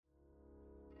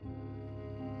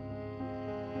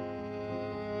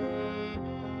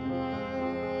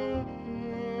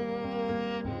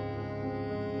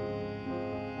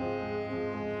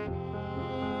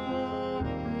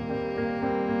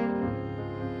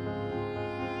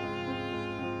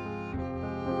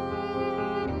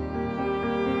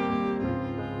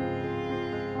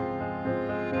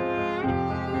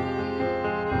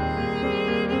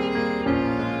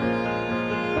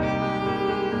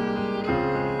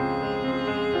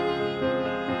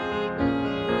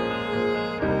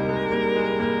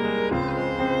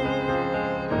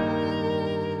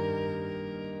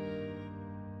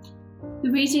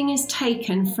reading is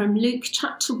taken from Luke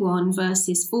chapter 1,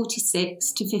 verses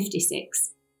 46 to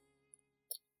 56.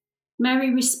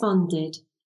 Mary responded,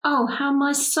 "Oh, how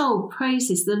my soul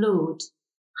praises the Lord,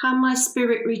 how my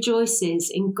spirit rejoices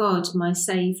in God my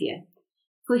Saviour,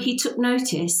 for he took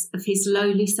notice of his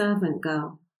lowly servant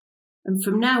girl. And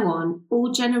from now on,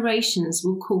 all generations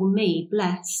will call me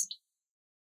blessed.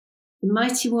 The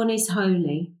Mighty One is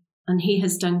holy, and he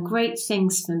has done great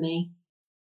things for me.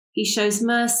 He shows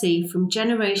mercy from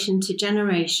generation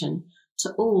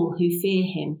to all who fear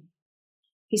him.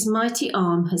 His mighty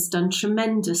arm has done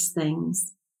tremendous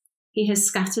things. He has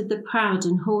scattered the proud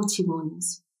and haughty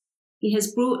ones. He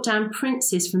has brought down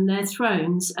princes from their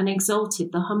thrones and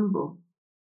exalted the humble.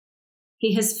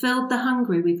 He has filled the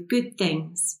hungry with good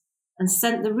things and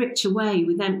sent the rich away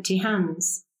with empty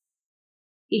hands.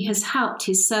 He has helped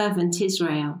his servant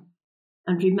Israel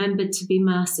and remembered to be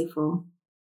merciful,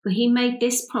 for he made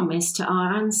this promise to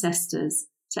our ancestors,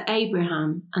 to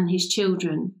Abraham and his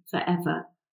children forever."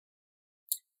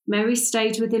 Mary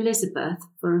stayed with Elizabeth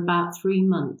for about 3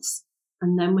 months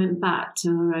and then went back to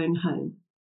her own home.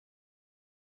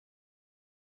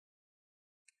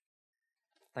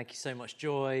 Thank you so much,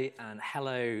 Joy, and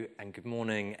hello and good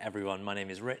morning, everyone. My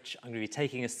name is Rich. I'm going to be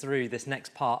taking us through this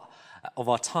next part of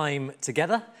our time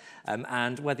together.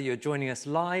 And whether you're joining us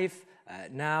live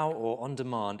now or on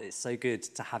demand, it's so good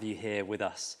to have you here with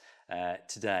us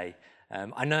today.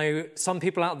 I know some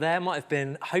people out there might have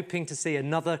been hoping to see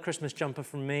another Christmas jumper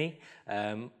from me.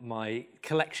 My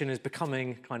collection is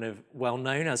becoming kind of well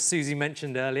known, as Susie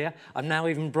mentioned earlier. I'm now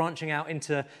even branching out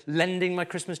into lending my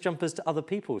Christmas jumpers to other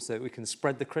people so that we can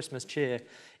spread the Christmas cheer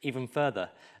even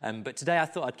further. But today I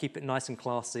thought I'd keep it nice and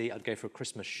classy. I'd go for a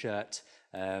Christmas shirt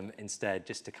instead,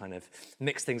 just to kind of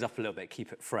mix things up a little bit,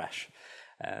 keep it fresh.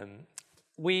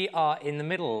 We are in the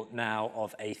middle now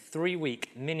of a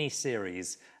 3-week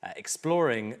mini-series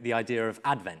exploring the idea of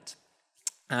Advent.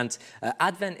 And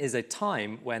Advent is a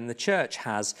time when the church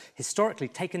has historically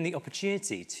taken the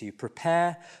opportunity to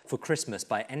prepare for Christmas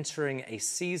by entering a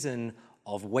season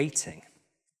of waiting.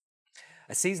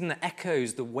 A season that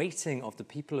echoes the waiting of the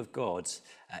people of God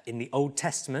in the Old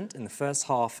Testament, in the first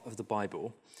half of the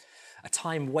Bible. A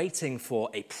time waiting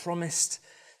for a promised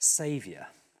Saviour.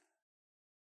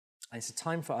 And it's a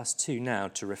time for us too now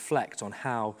to reflect on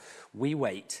how we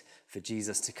wait for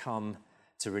Jesus to come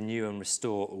to renew and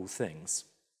restore all things.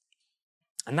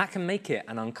 And that can make it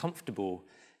an uncomfortable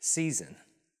season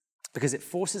because it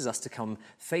forces us to come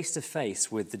face to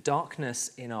face with the darkness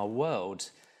in our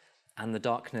world and the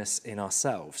darkness in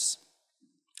ourselves.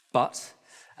 But,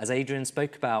 as Adrian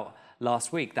spoke about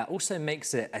last week, that also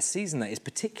makes it a season that is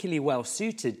particularly well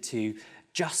suited to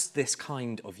just this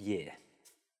kind of year.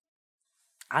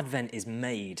 Advent is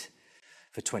made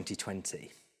for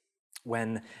 2020,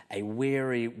 when a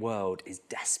weary world is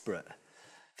desperate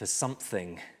for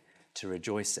something to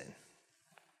rejoice in.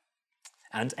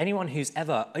 And anyone who's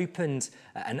ever opened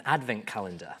an Advent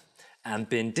calendar and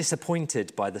been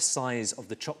disappointed by the size of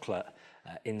the chocolate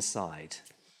inside,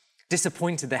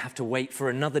 disappointed they have to wait for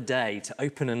another day to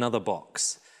open another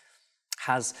box,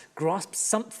 has grasped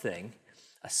something,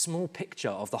 a small picture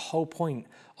of the whole point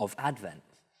of Advent.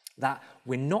 That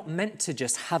we're not meant to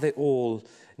just have it all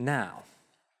now.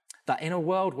 That in a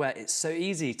world where it's so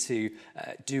easy to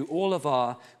do all of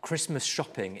our Christmas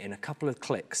shopping in a couple of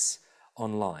clicks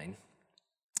online,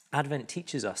 Advent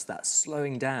teaches us that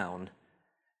slowing down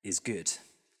is good.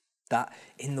 That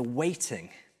in the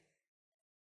waiting,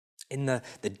 in the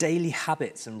daily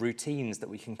habits and routines that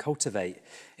we can cultivate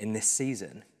in this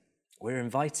season, we're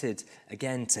invited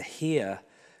again to hear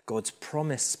God's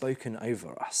promise spoken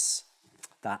over us.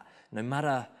 That no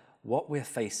matter what we're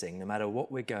facing, no matter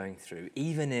what we're going through,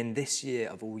 even in this year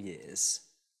of all years,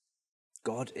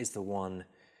 God is the one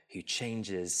who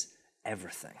changes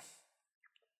everything.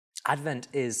 Advent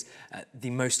is the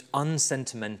most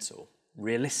unsentimental,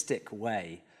 realistic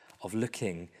way of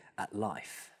looking at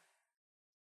life.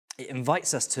 It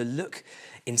invites us to look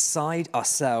inside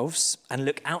ourselves and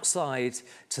look outside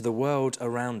to the world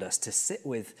around us, to sit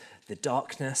with the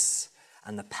darkness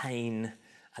and the pain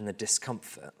and the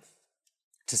discomfort,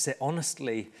 to sit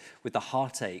honestly with the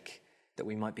heartache that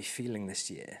we might be feeling this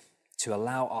year, to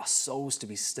allow our souls to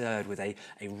be stirred with a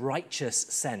righteous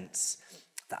sense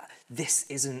that this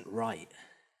isn't right,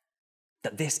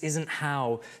 that this isn't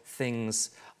how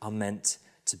things are meant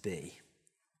to be.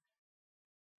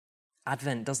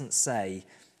 Advent doesn't say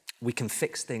we can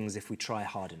fix things if we try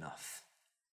hard enough.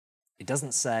 It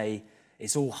doesn't say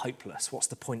it's all hopeless. What's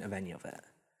the point of any of it?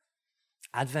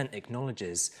 Advent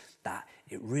acknowledges that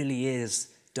it really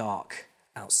is dark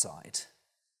outside,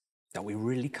 that we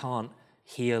really can't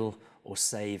heal or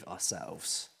save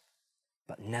ourselves.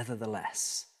 But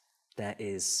nevertheless, there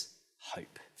is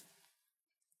hope.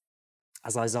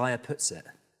 As Isaiah puts it,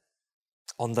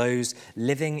 on those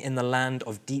living in the land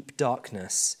of deep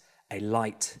darkness, a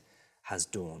light has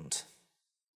dawned.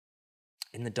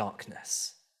 In the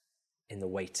darkness, in the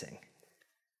waiting,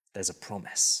 there's a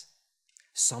promise.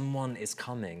 Someone is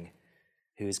coming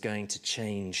who is going to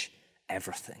change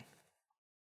everything.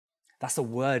 That's a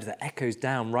word that echoes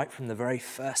down right from the very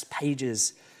first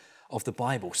pages of the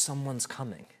Bible. Someone's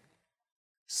coming.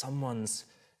 Someone's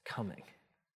coming.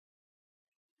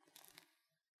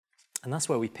 And that's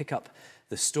where we pick up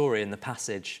the story in the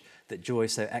passage that Joy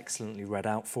so excellently read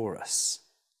out for us.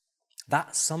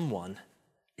 That someone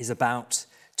is about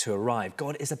to arrive.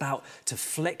 God is about to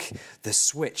flick the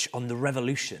switch on the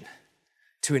revolution,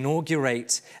 to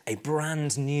inaugurate a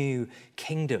brand new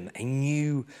kingdom, a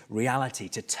new reality,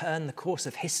 to turn the course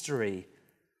of history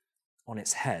on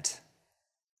its head.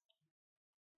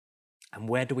 And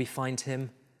where do we find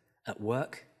him at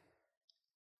work?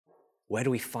 Where do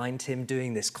we find him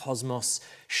doing this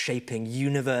cosmos-shaping,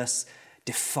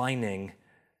 universe-defining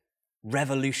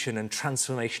revolution and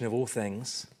transformation of all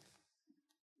things?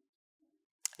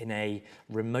 In a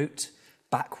remote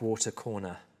backwater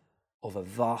corner of a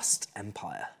vast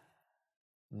empire,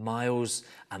 miles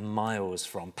and miles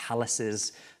from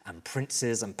palaces and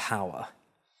princes and power,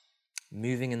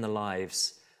 moving in the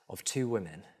lives of two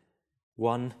women.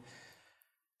 One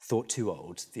thought too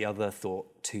old, the other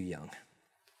thought too young.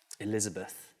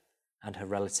 Elizabeth and her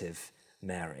relative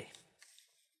Mary.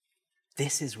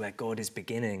 This is where God is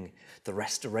beginning the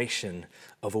restoration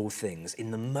of all things, in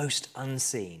the most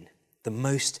unseen, the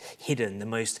most hidden, the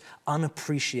most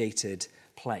unappreciated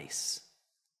place.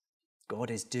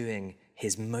 God is doing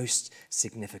his most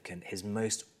significant, his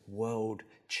most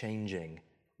world-changing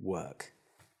work.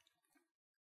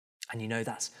 And you know,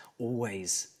 that's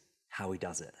always how he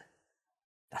does it.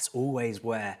 That's always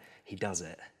where he does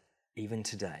it. Even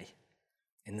today,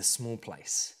 in the small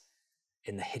place,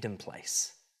 in the hidden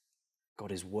place,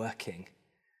 God is working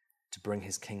to bring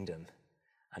his kingdom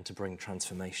and to bring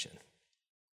transformation.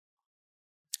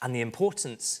 And the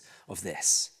importance of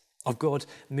this, of God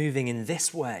moving in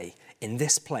this way, in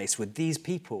this place, with these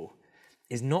people,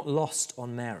 is not lost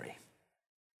on Mary.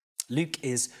 Luke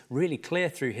is really clear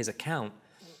through his account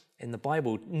in the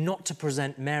Bible not to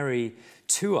present Mary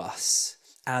to us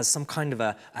as some kind of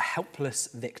a helpless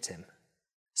victim,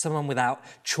 someone without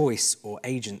choice or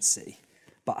agency,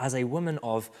 but as a woman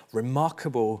of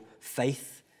remarkable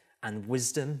faith and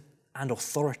wisdom and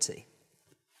authority.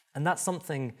 And that's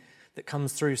something that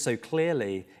comes through so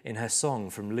clearly in her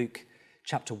song from Luke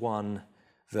chapter 1,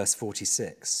 verse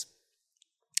 46.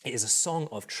 It is a song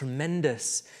of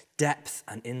tremendous depth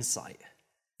and insight,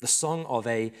 the song of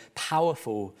a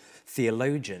powerful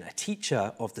theologian, a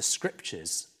teacher of the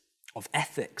scriptures, of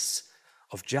ethics,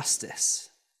 of justice.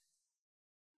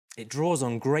 It draws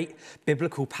on great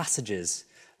biblical passages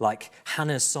like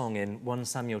Hannah's song in 1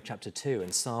 Samuel chapter 2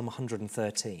 and Psalm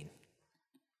 113.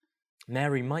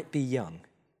 Mary might be young.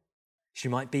 She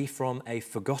might be from a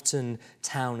forgotten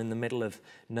town in the middle of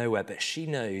nowhere, but she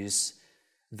knows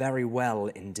very well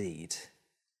indeed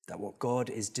that what God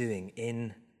is doing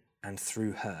in and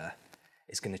through her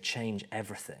is going to change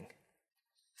everything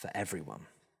for everyone.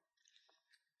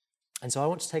 And so I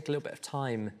want to take a little bit of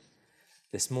time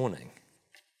this morning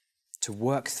to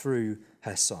work through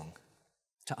her song,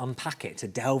 to unpack it, to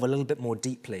delve a little bit more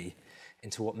deeply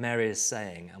into what Mary is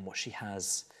saying and what she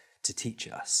has to teach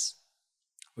us.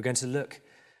 We're going to look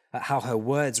at how her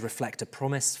words reflect a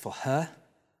promise for her,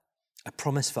 a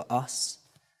promise for us,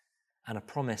 and a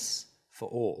promise for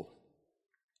all.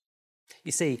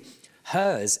 You see,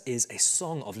 hers is a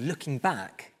song of looking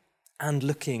back and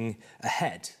looking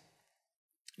ahead.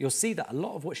 You'll see that a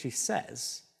lot of what she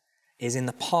says is in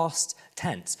the past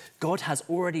tense. God has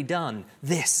already done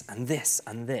this and this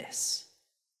and this.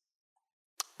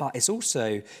 But it's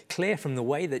also clear from the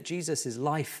way that Jesus'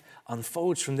 life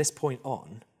unfolds from this point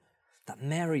on that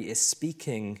Mary is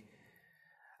speaking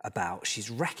about, she's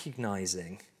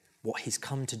recognizing what he's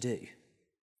come to do,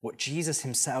 what Jesus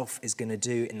himself is going to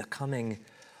do in the coming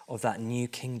of that new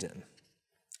kingdom.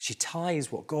 She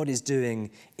ties what God is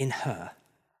doing in her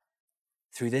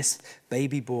through this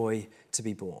baby boy to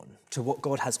be born to what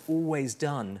God has always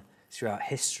done throughout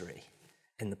history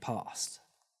in the past.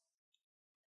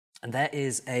 And there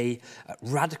is a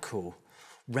radical,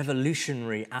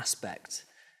 revolutionary aspect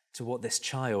to what this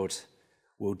child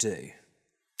will do.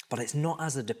 But it's not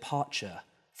as a departure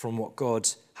from what God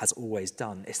has always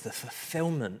done. It's the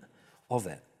fulfillment of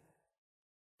it.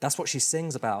 That's what she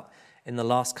sings about in the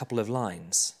last couple of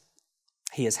lines.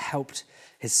 He has helped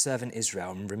his servant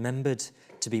Israel and remembered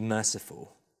to be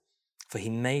merciful, for he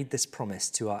made this promise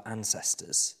to our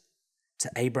ancestors,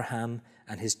 to Abraham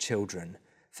and his children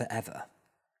forever.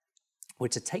 We're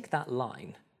to take that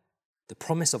line, the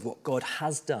promise of what God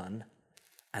has done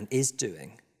and is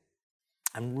doing,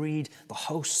 and read the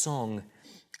whole song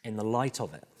in the light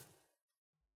of it.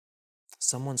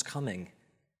 Someone's coming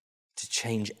to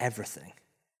change everything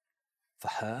for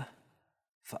her,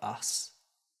 for us,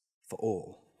 for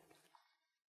all.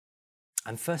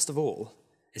 And first of all,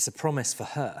 it's a promise for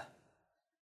her.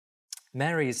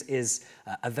 Mary's is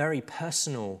a very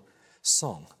personal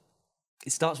song.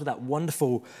 It starts with that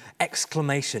wonderful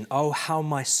exclamation, "Oh, how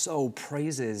my soul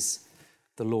praises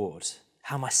the Lord,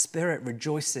 how my spirit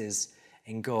rejoices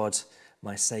in God,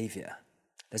 my Saviour."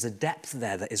 There's a depth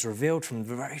there that is revealed from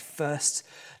the very first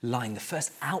line, the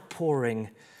first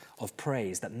outpouring of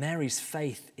praise, that Mary's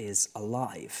faith is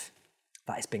alive,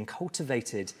 that it's been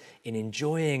cultivated in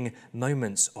enjoying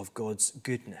moments of God's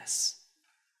goodness,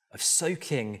 of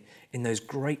soaking in those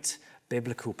great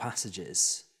biblical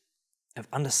passages, of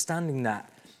understanding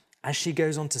that, as she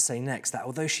goes on to say next, that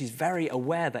although she's very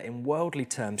aware that in worldly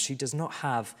terms she does not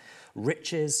have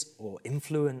riches or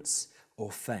influence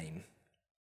or fame,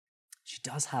 she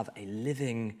does have a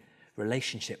living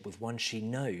relationship with one she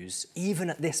knows, even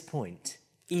at this point,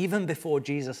 even before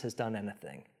Jesus has done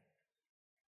anything.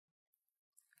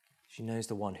 She knows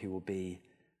the one who will be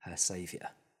her saviour.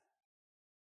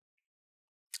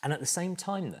 And at the same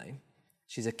time, though,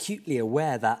 she's acutely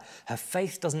aware that her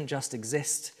faith doesn't just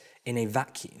exist in a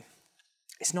vacuum.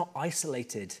 It's not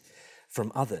isolated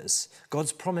from others.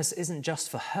 God's promise isn't just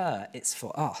for her, it's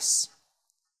for us.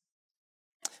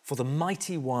 For the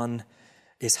mighty one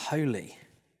is holy,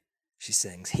 she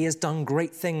sings. He has done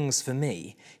great things for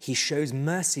me. He shows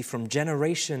mercy from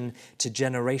generation to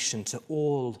generation to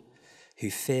all who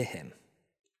fear him.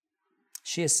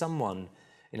 She is someone,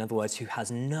 in other words, who has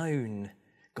known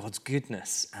God's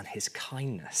goodness and his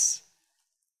kindness,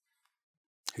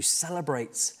 who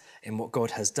celebrates in what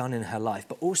God has done in her life,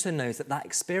 but also knows that that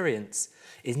experience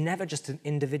is never just an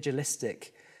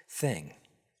individualistic thing.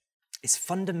 It's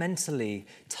fundamentally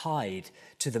tied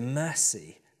to the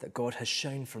mercy that God has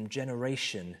shown from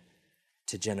generation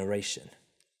to generation.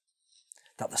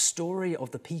 That the story of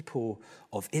the people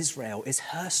of Israel is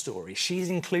her story. She's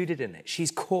included in it. She's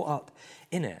caught up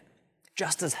in it,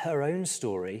 just as her own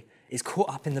story is caught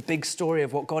up in the big story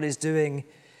of what God is doing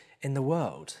in the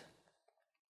world.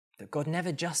 That God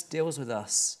never just deals with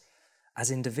us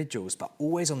as individuals, but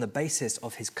always on the basis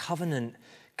of his covenant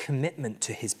commitment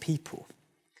to his people.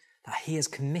 That he has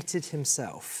committed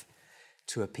himself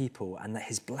to a people and that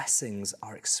his blessings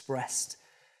are expressed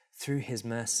through his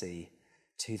mercy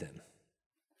to them.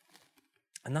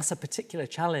 And that's a particular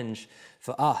challenge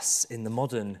for us in the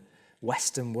modern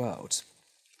Western world,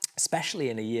 especially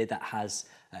in a year that has,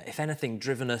 if anything,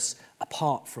 driven us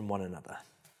apart from one another,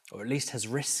 or at least has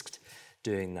risked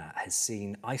doing that, has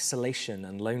seen isolation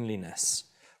and loneliness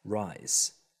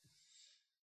rise.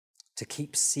 To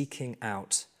keep seeking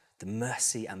out the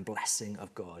mercy and blessing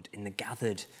of God in the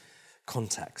gathered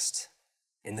context,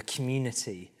 in the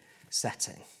community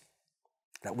setting.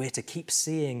 That we're to keep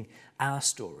seeing our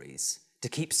stories, to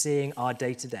keep seeing our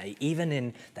day-to-day, even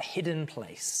in the hidden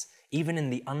place, even in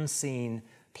the unseen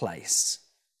place,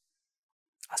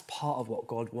 as part of what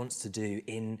God wants to do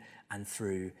in and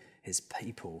through his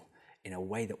people in a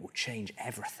way that will change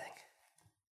everything.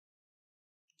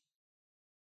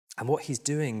 And what he's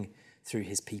doing through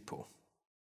his people,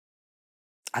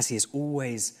 as he has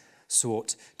always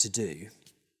sought to do,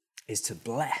 is to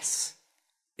bless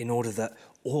in order that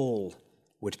all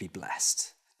would be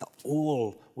blessed, that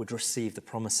all would receive the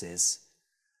promises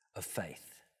of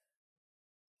faith.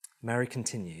 Mary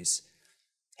continues,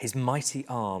 his mighty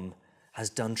arm has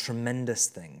done tremendous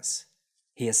things.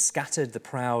 He has scattered the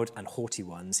proud and haughty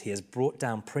ones. He has brought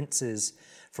down princes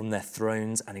from their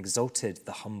thrones and exalted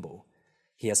the humble.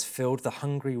 He has filled the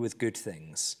hungry with good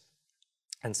things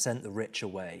and sent the rich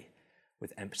away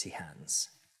with empty hands.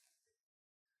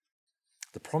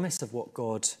 The promise of what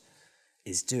God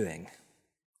is doing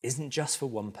isn't just for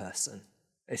one person.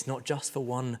 It's not just for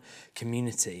one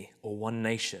community or one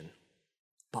nation,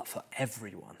 but for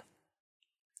everyone.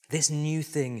 This new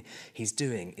thing he's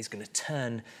doing is going to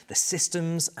turn the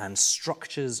systems and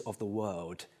structures of the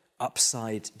world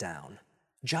upside down,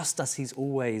 just as he's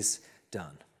always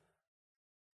done.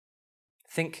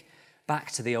 Think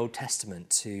back to the Old Testament,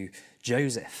 to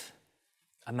Joseph,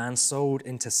 a man sold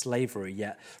into slavery,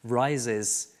 yet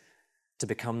rises to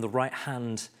become the right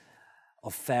hand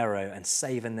of Pharaoh and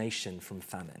save a nation from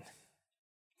famine.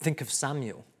 Think of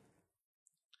Samuel,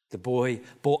 the boy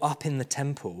brought up in the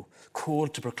temple,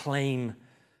 called to proclaim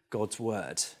God's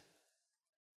word.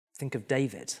 Think of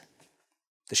David,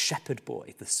 the shepherd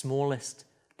boy, the smallest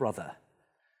brother,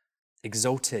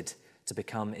 exalted to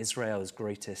become Israel's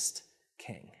greatest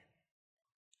king.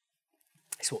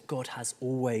 It's what God has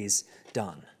always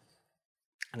done,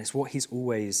 and it's what he's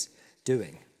always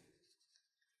doing.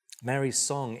 Mary's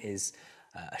song is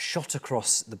a shot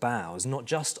across the bows, not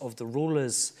just of the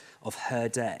rulers of her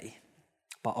day,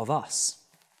 but of us,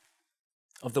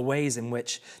 of the ways in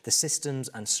which the systems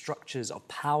and structures of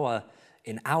power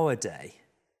in our day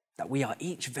that we are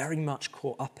each very much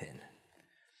caught up in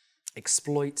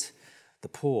exploit the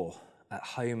poor at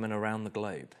home and around the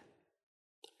globe,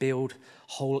 build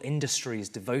whole industries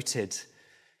devoted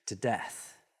to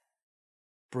death,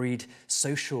 breed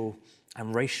social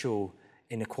and racial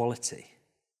inequality,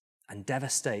 and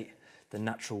devastate the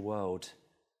natural world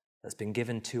that's been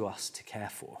given to us to care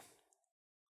for.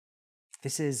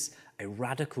 This is a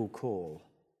radical call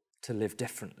to live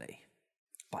differently,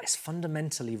 but it's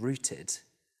fundamentally rooted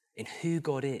in who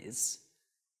God is,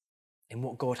 in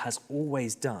what God has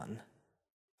always done,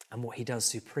 and what he does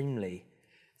supremely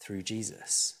through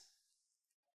Jesus.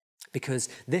 Because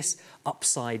this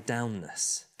upside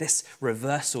downness, this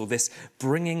reversal, this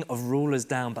bringing of rulers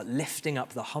down but lifting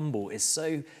up the humble is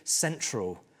so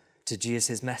central to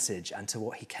Jesus' message and to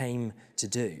what he came to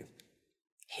do.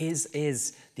 His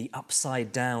is the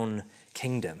upside down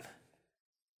kingdom,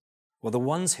 where the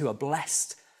ones who are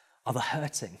blessed are the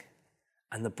hurting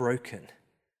and the broken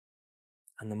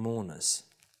and the mourners,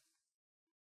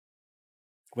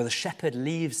 where the shepherd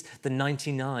leaves the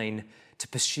 99 to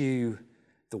pursue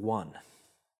the one,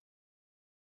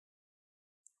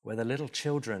 where the little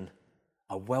children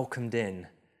are welcomed in,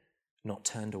 not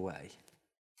turned away,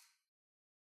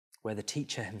 where the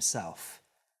teacher himself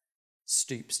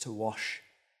stoops to wash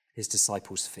his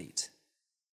disciples' feet,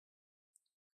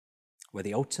 where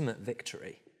the ultimate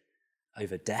victory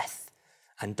over death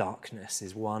and darkness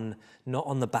is won not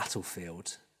on the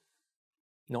battlefield,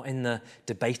 not in the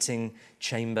debating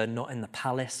chamber, not in the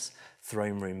palace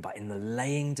throne room, but in the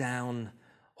laying down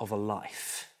of a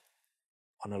life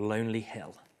on a lonely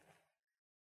hill,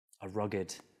 a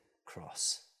rugged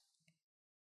cross.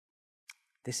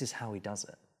 This is how he does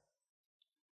it.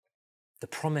 The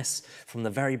promise from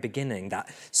the very beginning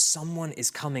that someone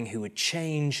is coming who would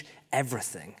change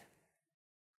everything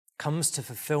comes to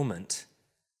fulfillment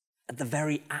at the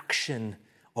very action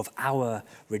of our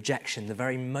rejection, the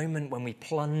very moment when we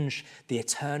plunge the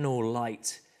eternal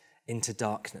light into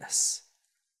darkness,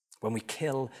 when we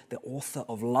kill the author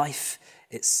of life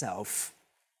itself.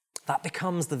 That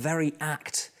becomes the very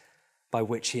act by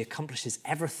which he accomplishes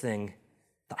everything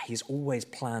that he's always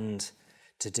planned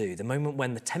to do. The moment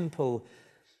when the temple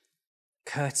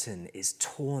curtain is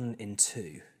torn in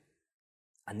two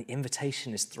and the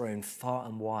invitation is thrown far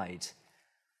and wide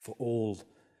for all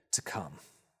to come.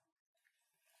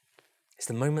 It's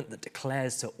the moment that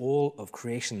declares to all of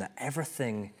creation that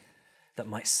everything that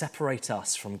might separate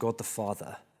us from God the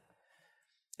Father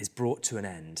is brought to an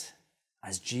end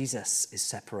as Jesus is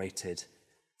separated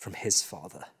from his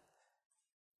Father.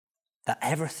 That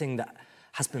everything that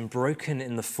has been broken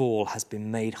in the fall has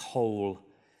been made whole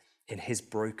in his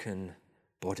broken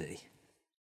body.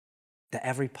 That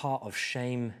every part of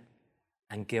shame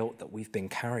and guilt that we've been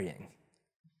carrying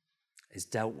is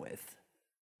dealt with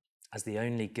as the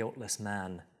only guiltless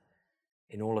man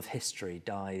in all of history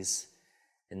dies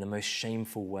in the most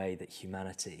shameful way that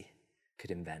humanity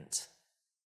could invent.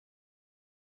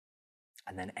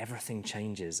 And then everything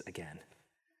changes again.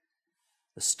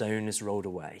 The stone is rolled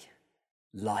away.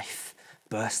 Life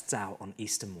bursts out on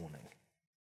Easter morning.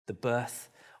 The birth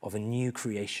of a new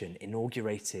creation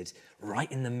inaugurated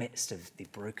right in the midst of the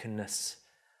brokenness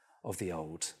of the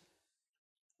old,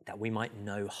 that we might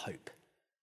know hope,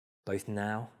 both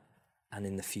now and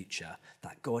in the future,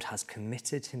 that God has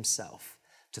committed himself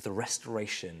to the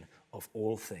restoration of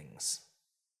all things,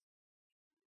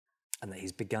 and that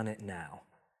he's begun it now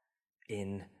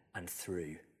in and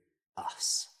through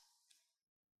us.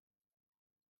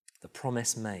 The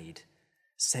promise made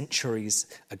centuries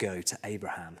ago to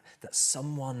Abraham that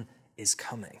someone is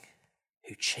coming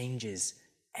who changes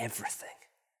everything,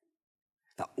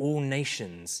 that all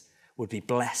nations would be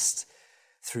blessed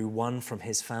through one from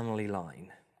his family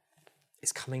line,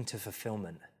 is coming to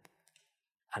fulfillment,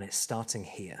 and it's starting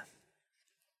here.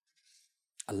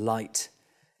 A light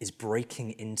is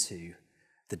breaking into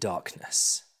the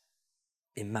darkness.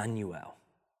 Emmanuel,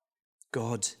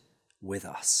 God with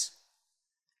us.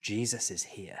 Jesus is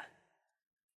here.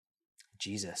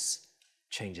 Jesus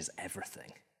changes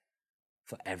everything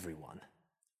for everyone,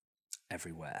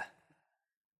 everywhere.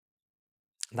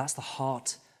 And that's the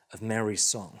heart of Mary's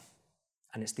song.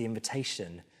 And it's the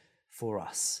invitation for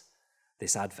us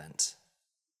this Advent.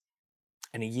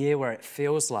 In a year where it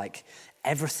feels like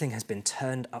everything has been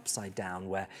turned upside down,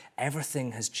 where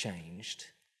everything has changed,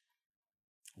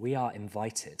 we are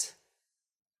invited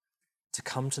to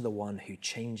come to the one who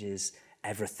changes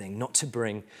everything, not to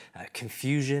bring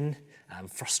confusion,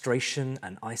 frustration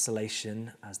and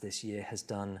isolation, as this year has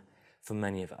done for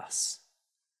many of us,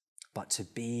 but to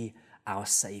be our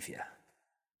Saviour,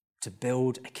 to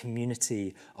build a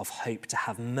community of hope, to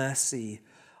have mercy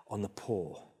on the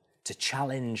poor, to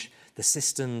challenge the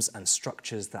systems and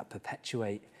structures that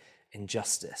perpetuate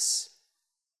injustice,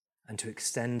 and to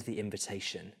extend the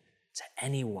invitation to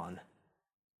anyone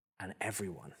and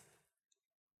everyone.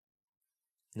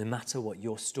 No matter what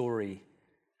your story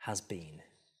has been,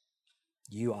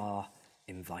 you are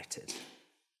invited.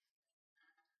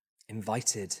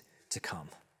 Invited to come.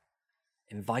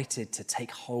 Invited to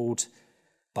take hold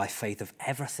by faith of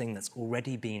everything that's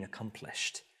already been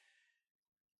accomplished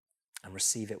and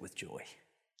receive it with joy.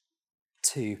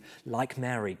 To, like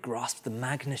Mary, grasp the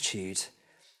magnitude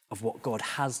of what God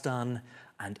has done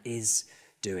and is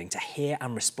doing. To hear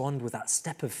and respond with that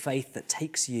step of faith that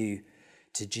takes you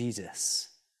to Jesus.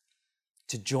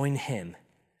 To join him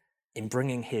in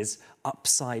bringing his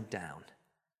upside down,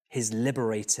 his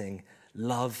liberating,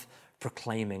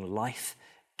 love-proclaiming,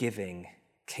 life-giving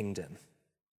kingdom.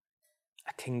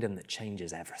 A kingdom that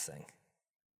changes everything.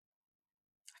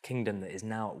 A kingdom that is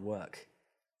now at work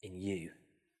in you.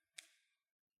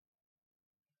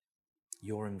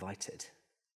 You're invited.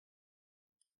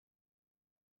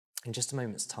 In just a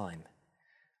moment's time,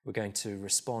 we're going to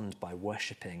respond by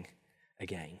worshipping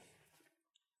again.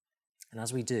 And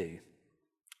as we do,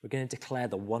 we're going to declare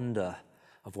the wonder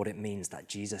of what it means that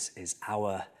Jesus is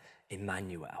our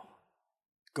Emmanuel,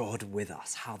 God with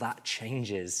us, how that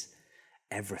changes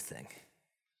everything.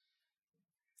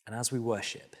 And as we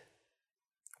worship,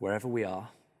 wherever we are,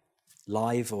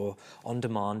 live or on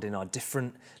demand, in our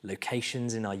different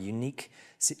locations, in our unique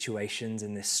situations,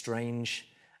 in this strange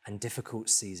and difficult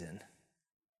season,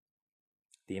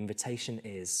 the invitation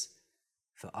is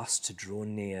for us to draw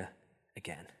near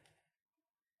again,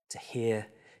 to hear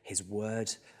his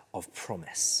word of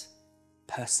promise,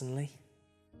 personally,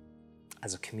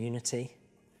 as a community,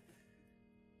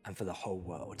 and for the whole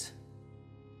world.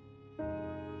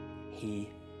 He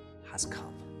has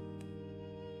come,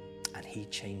 and he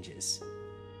changes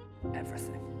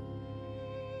everything.